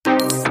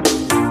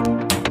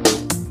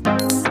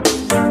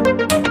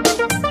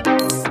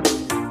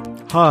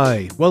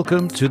Hi,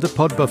 welcome to the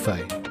Pod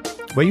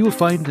Buffet, where you will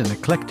find an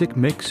eclectic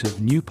mix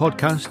of new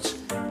podcasts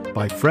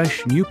by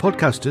fresh new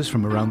podcasters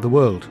from around the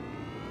world.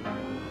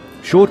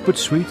 Short but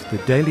sweet, the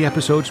daily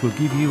episodes will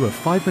give you a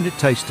 5-minute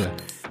taster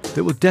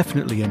that will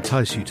definitely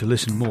entice you to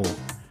listen more.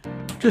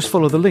 Just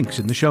follow the links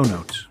in the show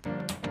notes.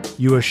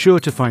 You are sure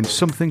to find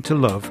something to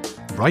love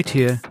right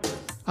here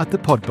at the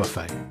Pod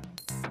Buffet.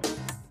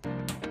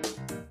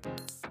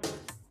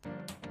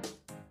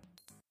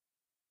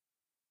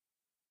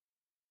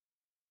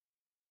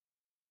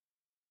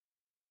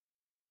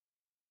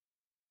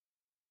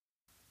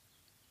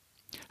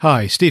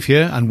 Hi, Steve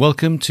here, and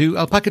welcome to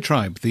Alpaca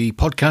Tribe, the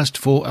podcast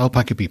for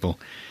alpaca people.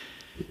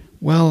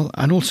 Well,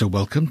 and also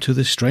welcome to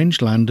the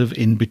strange land of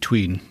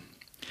in-between.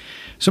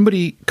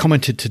 Somebody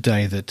commented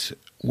today that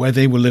where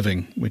they were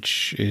living,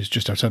 which is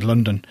just outside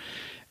London,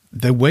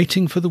 they're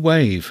waiting for the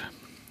wave,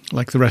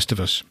 like the rest of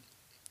us.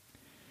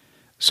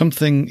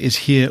 Something is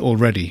here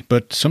already,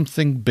 but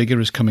something bigger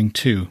is coming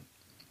too.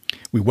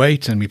 We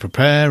wait and we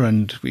prepare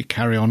and we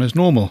carry on as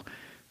normal,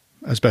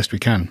 as best we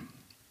can.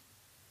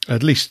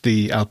 At least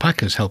the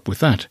alpacas help with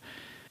that.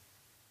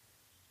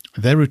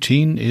 Their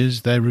routine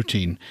is their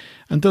routine,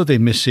 and though they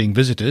miss seeing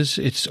visitors,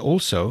 it's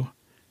also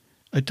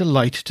a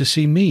delight to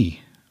see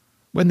me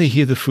when they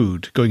hear the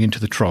food going into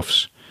the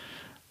troughs.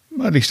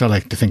 At least I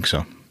like to think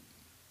so.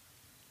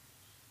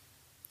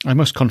 I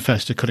must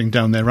confess to cutting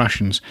down their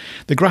rations.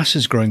 The grass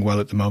is growing well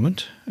at the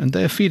moment, and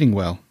they are feeding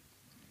well.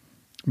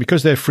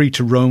 Because they're free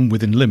to roam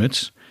within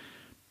limits,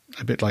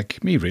 a bit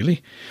like me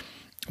really,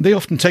 they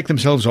often take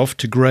themselves off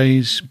to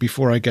graze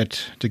before I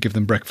get to give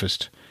them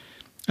breakfast,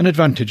 an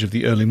advantage of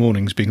the early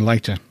mornings being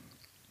lighter.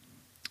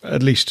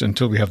 At least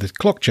until we have the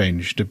clock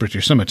change to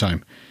British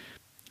summertime.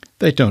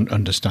 They don't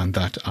understand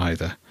that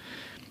either,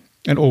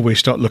 and always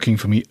start looking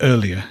for me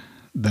earlier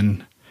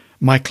than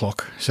my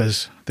clock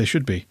says they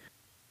should be.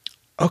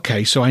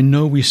 Okay, so I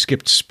know we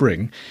skipped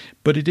spring,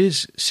 but it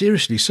is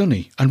seriously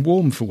sunny and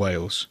warm for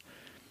Wales,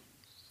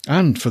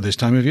 and for this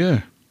time of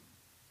year.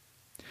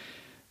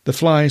 The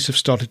flies have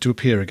started to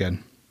appear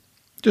again.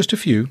 Just a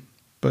few,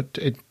 but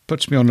it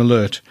puts me on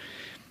alert.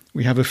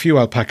 We have a few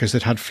alpacas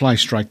that had fly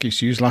strike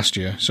issues last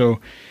year,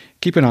 so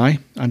keep an eye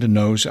and a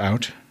nose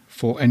out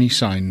for any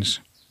signs.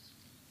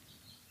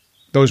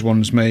 Those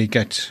ones may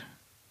get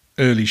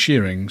early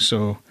shearing,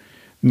 so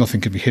nothing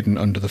can be hidden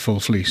under the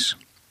full fleece.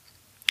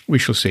 We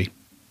shall see.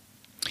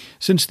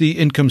 Since the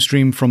income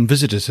stream from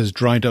visitors has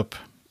dried up,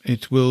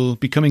 it will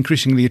become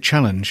increasingly a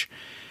challenge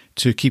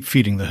to keep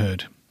feeding the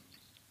herd.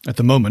 At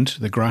the moment,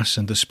 the grass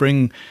and the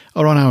spring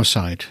are on our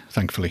side,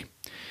 thankfully.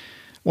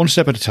 One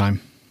step at a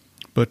time,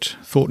 but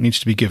thought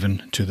needs to be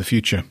given to the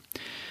future.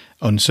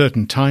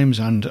 Uncertain times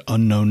and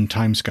unknown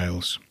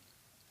timescales.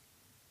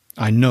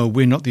 I know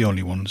we're not the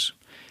only ones,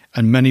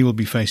 and many will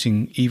be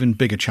facing even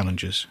bigger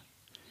challenges.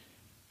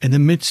 In the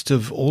midst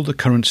of all the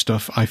current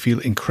stuff, I feel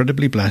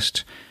incredibly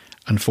blessed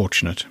and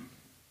fortunate.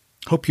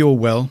 Hope you're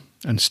well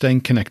and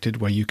staying connected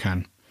where you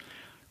can.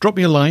 Drop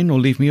me a line or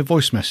leave me a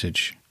voice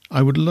message.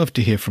 I would love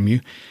to hear from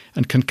you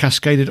and can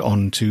cascade it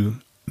on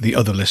to the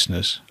other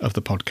listeners of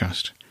the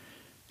podcast,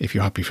 if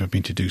you're happy for me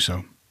to do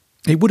so.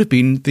 It would have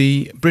been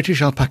the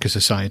British Alpaca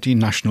Society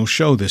national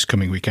show this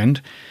coming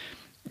weekend.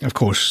 Of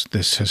course,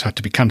 this has had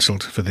to be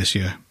cancelled for this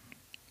year.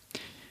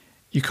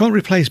 You can't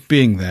replace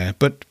being there,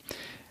 but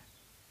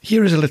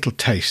here is a little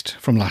taste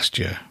from last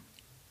year,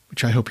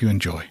 which I hope you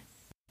enjoy.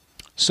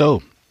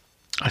 So,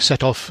 I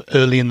set off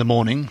early in the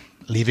morning,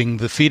 leaving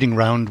the feeding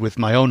round with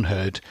my own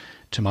herd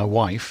to my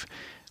wife,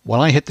 while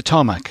I hit the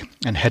tarmac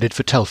and headed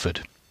for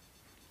Telford.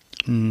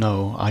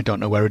 No, I don't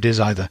know where it is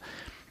either.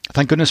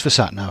 Thank goodness for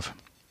SatNav.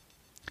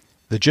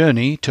 The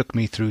journey took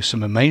me through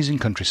some amazing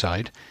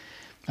countryside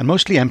and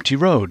mostly empty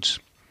roads.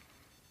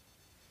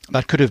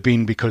 That could have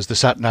been because the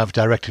SatNav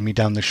directed me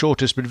down the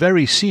shortest but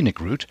very scenic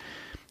route,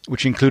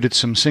 which included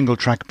some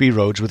single-track B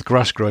roads with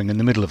grass growing in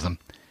the middle of them.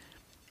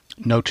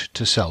 Note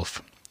to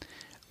self.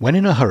 When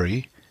in a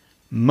hurry,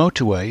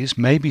 motorways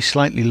may be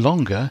slightly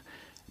longer,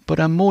 but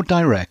are more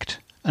direct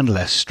and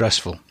less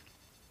stressful.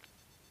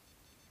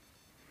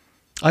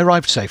 I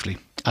arrived safely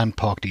and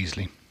parked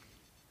easily.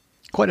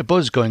 Quite a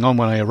buzz going on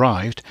when I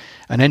arrived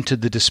and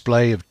entered the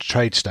display of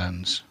trade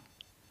stands.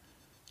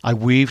 I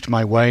weaved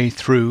my way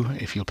through,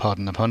 if you'll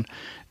pardon the pun,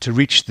 to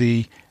reach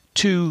the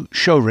 2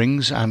 show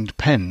rings and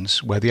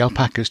pens where the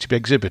alpacas to be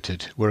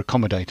exhibited were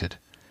accommodated.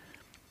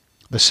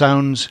 The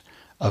sounds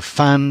of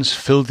fans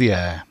filled the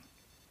air,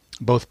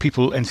 both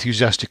people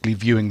enthusiastically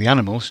viewing the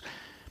animals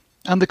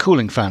and the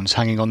cooling fans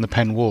hanging on the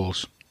pen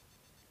walls.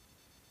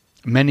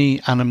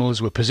 Many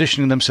animals were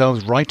positioning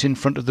themselves right in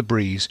front of the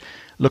breeze,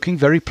 looking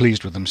very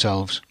pleased with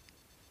themselves.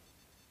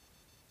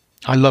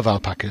 I love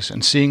alpacas,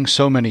 and seeing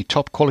so many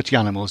top-quality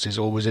animals is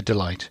always a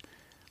delight.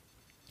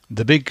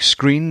 The big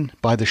screen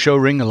by the show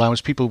ring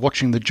allows people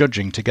watching the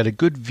judging to get a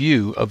good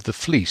view of the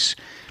fleece,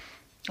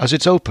 as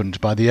it's opened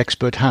by the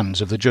expert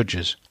hands of the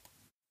judges.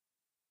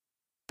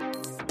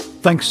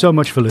 Thanks so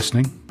much for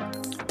listening.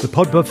 The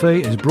Pod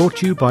Buffet is brought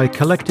to you by a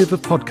collective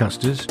of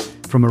podcasters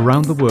from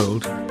around the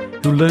world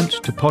who learnt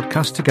to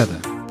podcast together.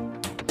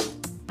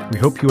 We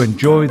hope you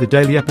enjoy the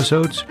daily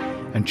episodes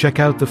and check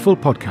out the full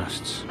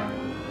podcasts.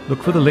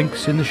 Look for the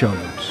links in the show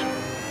notes.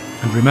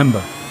 And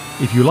remember,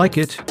 if you like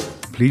it,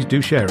 please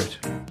do share it.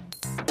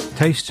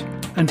 Taste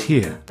and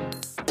hear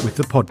with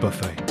the Pod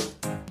Buffet.